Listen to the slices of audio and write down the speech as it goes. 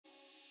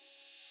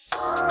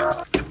Good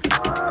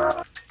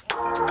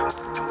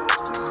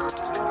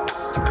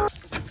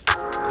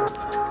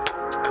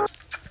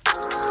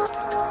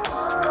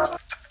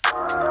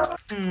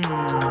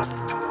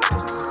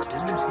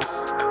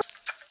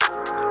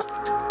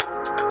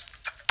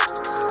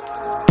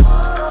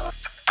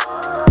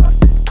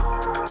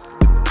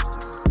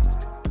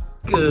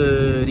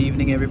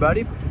evening,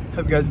 everybody.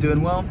 Hope you guys are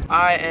doing well.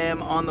 I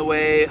am on the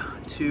way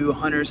to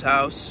Hunter's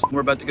house.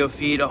 We're about to go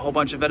feed a whole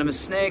bunch of venomous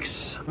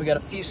snakes. We got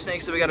a few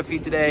snakes that we got to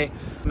feed today.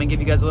 I'm gonna give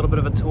you guys a little bit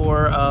of a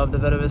tour of the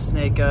venomous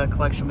snake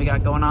collection we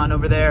got going on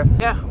over there.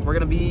 Yeah, we're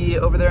gonna be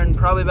over there in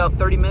probably about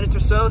 30 minutes or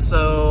so.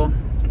 So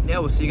yeah,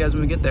 we'll see you guys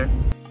when we get there.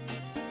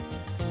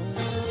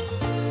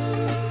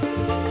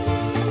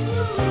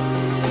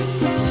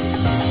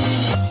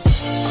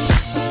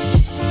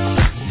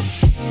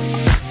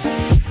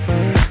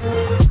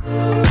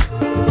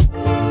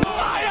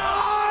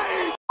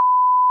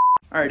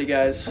 Alrighty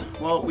guys,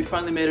 well, we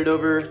finally made it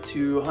over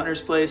to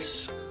Hunter's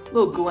place. A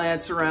little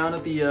glance around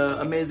at the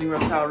amazing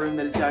reptile room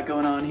that he's got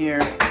going on here.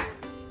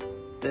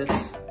 This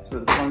is where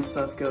the fun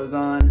stuff goes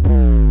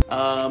on.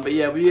 But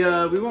yeah, we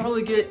won't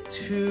really get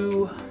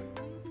too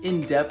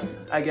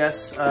in-depth, I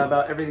guess,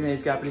 about everything that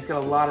he's got, but he's got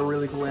a lot of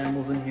really cool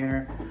animals in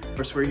here. Of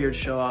course, we're here to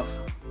show off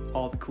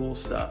all the cool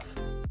stuff.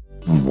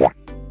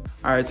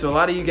 All right, so a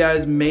lot of you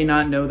guys may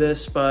not know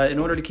this, but in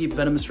order to keep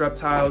venomous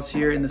reptiles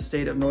here in the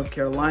state of North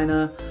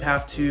Carolina, you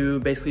have to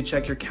basically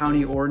check your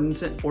county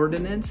ordinance.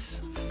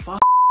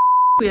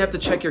 You have to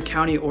check your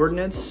county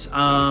ordinance.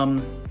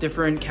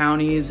 Different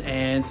counties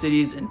and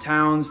cities and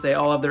towns, they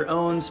all have their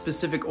own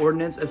specific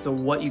ordinance as to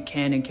what you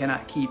can and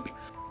cannot keep.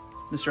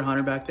 Mr.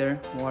 Hunter back there,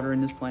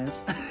 watering his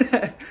plants.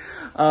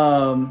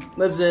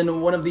 Lives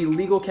in one of the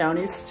legal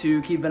counties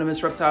to keep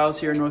venomous reptiles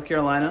here in North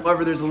Carolina.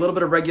 However, there's a little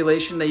bit of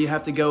regulation that you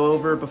have to go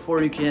over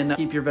before you can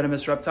keep your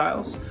venomous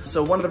reptiles.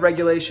 So one of the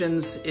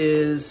regulations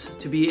is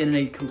to be in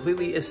a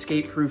completely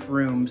escape-proof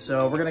room.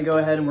 So we're gonna go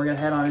ahead and we're gonna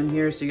head on in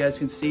here so you guys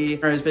can see.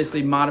 Hunter has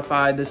basically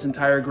modified this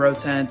entire grow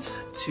tent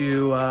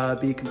to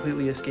be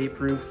completely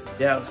escape-proof.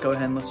 Yeah, let's go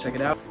ahead and let's check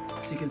it out.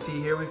 So you can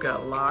see here, we've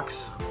got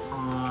locks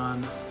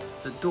on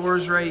the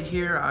doors right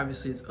here.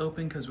 Obviously it's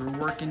open because we're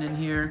working in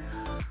here.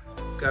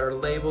 We've got our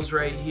labels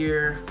right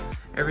here.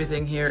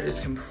 Everything here is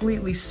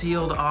completely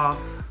sealed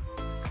off.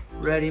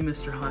 Ready,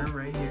 Mr. Hunter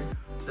right here.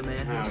 The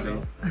man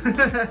himself.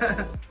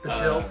 The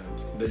DILF.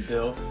 The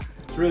DILF.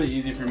 It's really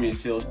easy for me to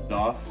seal shit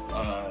off.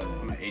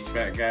 I'm an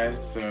HVAC guy,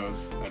 so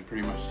I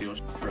pretty much seal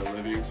shit for a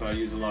living. So I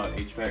use a lot of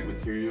HVAC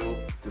material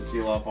to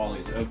seal off all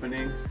these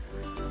openings.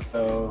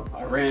 So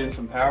I ran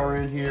some power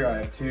in here. I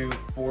have two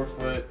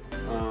 4-foot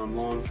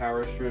long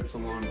power strips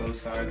along both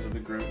sides of the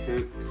grow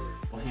tent.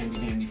 A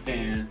handy dandy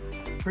fan.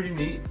 Pretty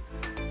neat.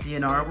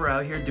 DNR, we're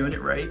out here doing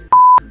it right.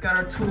 We've got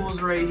our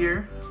tools right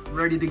here,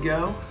 ready to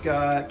go.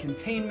 Got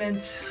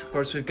containment. Of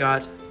course, we've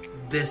got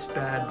this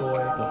bad boy.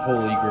 The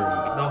holy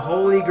grail. The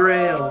holy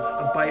grail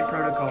of bite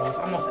protocols.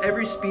 Almost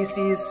every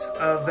species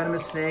of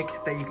venomous snake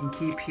that you can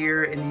keep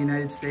here in the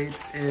United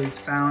States is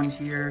found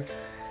here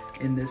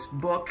in this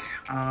book.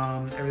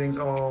 Everything's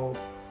all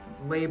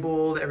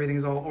labeled,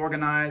 everything's all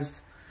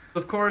organized.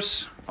 Of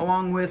course,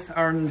 along with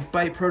our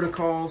bite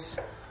protocols,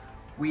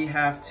 we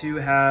have to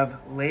have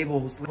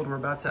labels. We're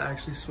about to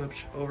actually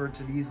switch over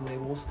to these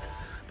labels.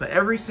 But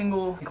every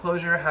single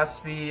enclosure has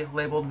to be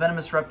labeled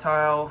venomous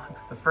reptile,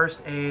 the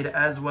first aid,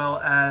 as well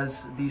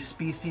as the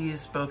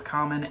species, both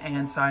common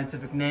and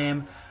scientific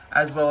name,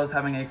 as well as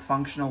having a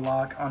functional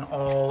lock on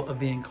all of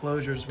the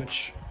enclosures,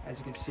 which, as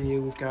you can see,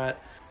 we've got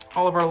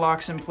all of our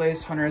locks in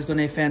place. Hunter has done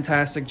a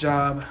fantastic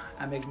job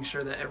at making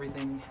sure that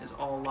everything is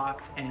all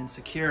locked and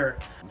secure.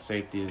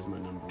 Safety is my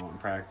 #1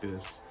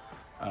 practice.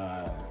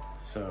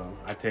 So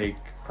I take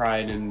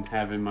pride in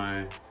having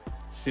my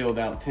sealed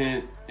out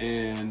tent,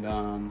 and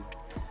I'm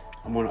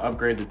going to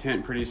upgrade the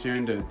tent pretty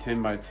soon to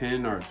 10 by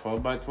 10 or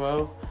 12 by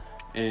 12,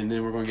 and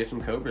then we're going to get some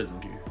cobras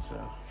in here.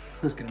 So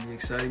it's going to be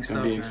exciting stuff. It's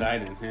going to be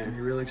exciting. Yeah. It's going to be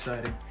really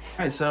exciting. All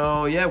right,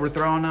 so yeah, we're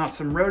throwing out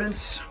some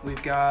rodents.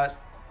 We've got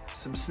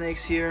some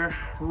snakes here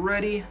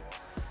ready,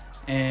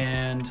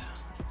 and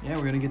yeah,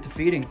 we're going to get to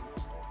feeding.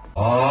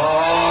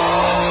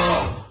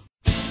 Oh!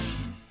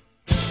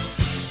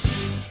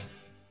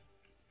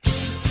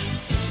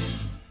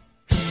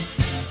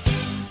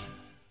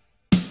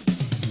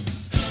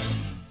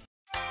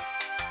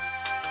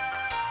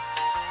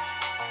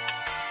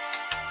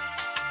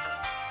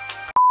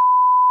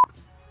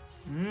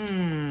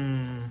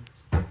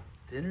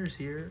 Dinner's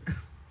here.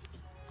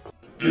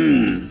 A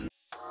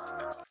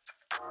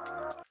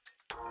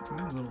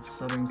little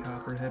southern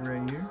copperhead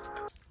right here.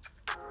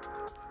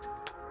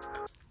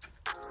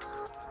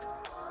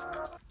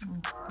 Oh,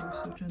 they're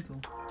so gentle.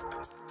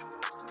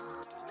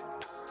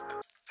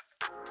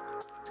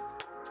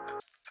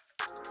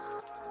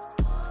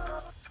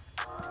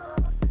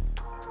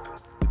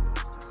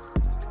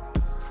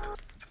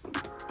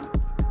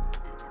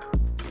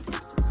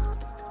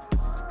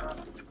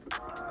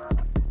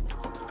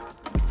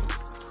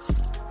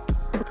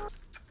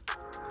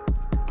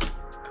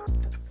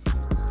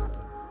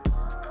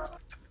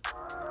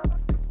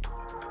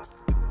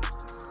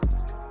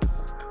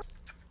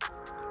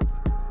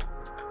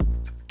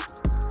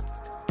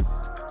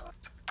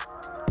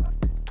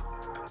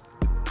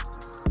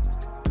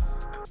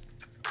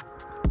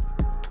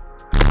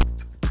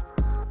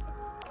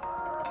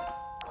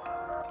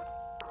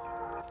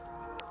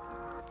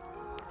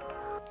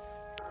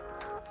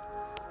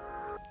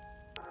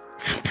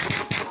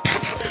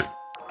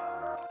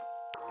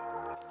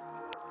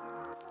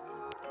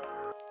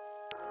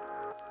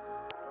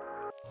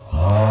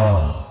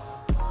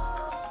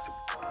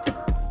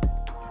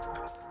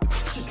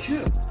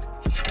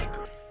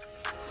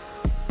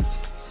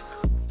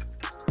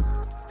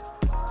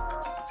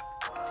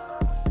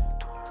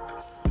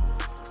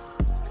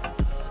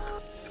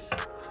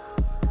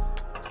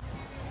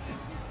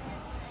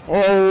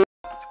 Oh.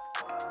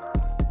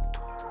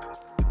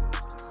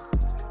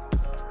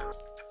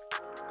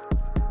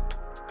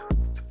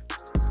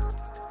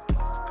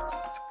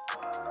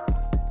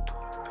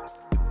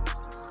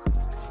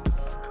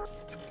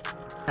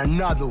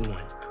 Another one.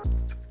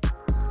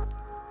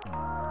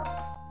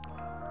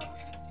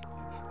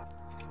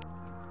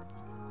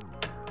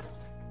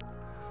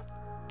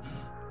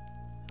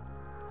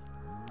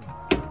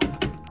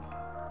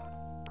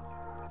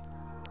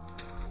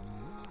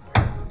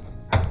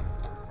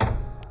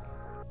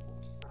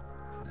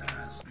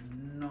 That's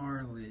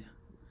gnarly.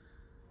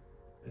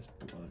 It's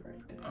blood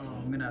right there. Oh,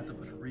 I'm gonna have to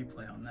put a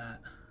replay on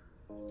that.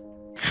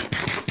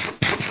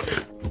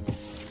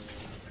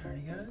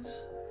 Alrighty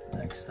guys,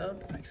 next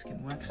up,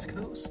 Mexican West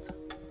Coast.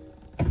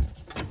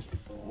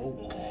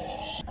 Oh.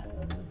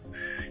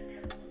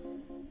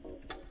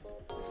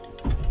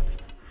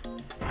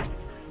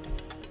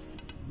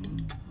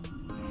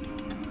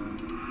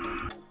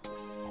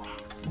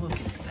 Look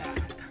at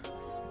that.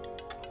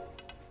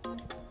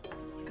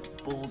 Like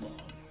a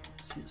bulldog.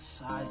 See the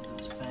size of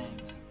those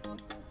fangs.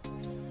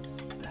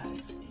 That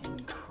is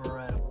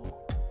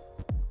incredible.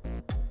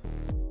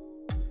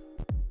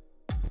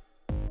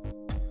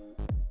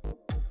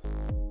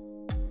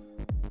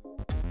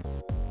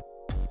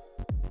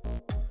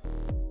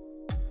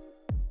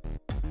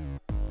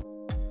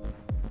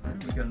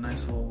 Alright, we got a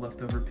nice little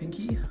leftover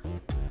pinky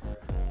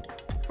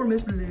for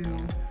Miss Blue.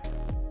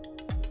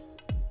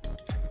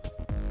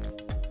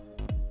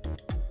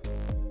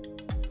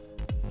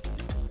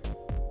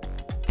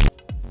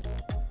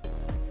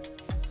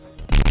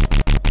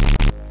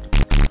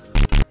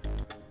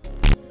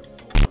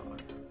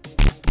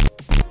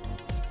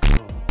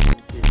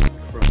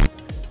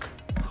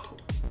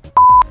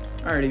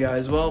 Alrighty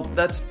guys, well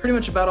that's pretty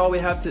much about all we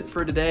have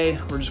for today.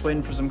 We're just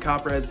waiting for some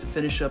copperheads to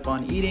finish up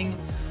on eating.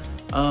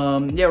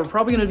 Yeah, we're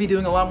probably going to be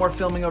doing a lot more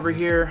filming over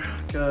here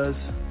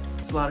because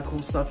there's a lot of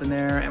cool stuff in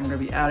there, and we're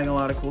going to be adding a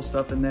lot of cool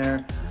stuff in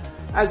there,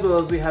 as well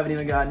as we haven't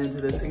even gotten into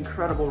this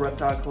incredible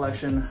reptile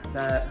collection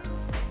that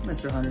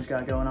Mr. Hunter's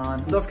got going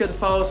on. Don't forget to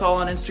follow us all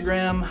on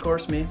Instagram, of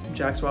course me,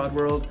 Jack's Wild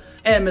World,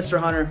 and Mr.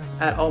 Hunter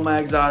at All My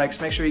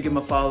Exotics. Make sure you give him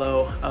a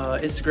follow.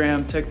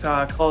 Instagram,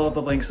 TikTok, all of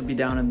the links will be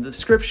down in the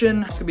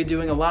description. I'm gonna be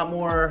doing a lot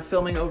more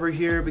filming over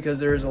here because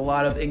there's a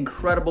lot of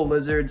incredible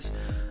lizards.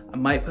 I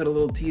might put a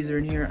little teaser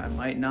in here, I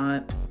might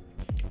not.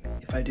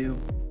 If I do,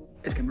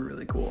 it's gonna be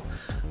really cool.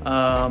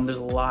 There's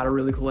a lot of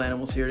really cool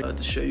animals here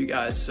to show you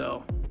guys,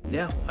 so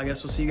yeah, I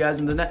guess we'll see you guys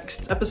in the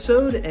next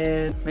episode,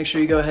 and make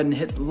sure you go ahead and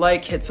hit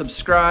like, hit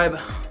subscribe,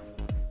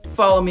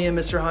 follow me and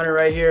Mr. Hunter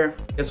right here.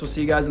 I guess we'll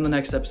see you guys in the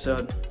next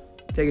episode.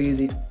 Take it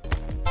easy.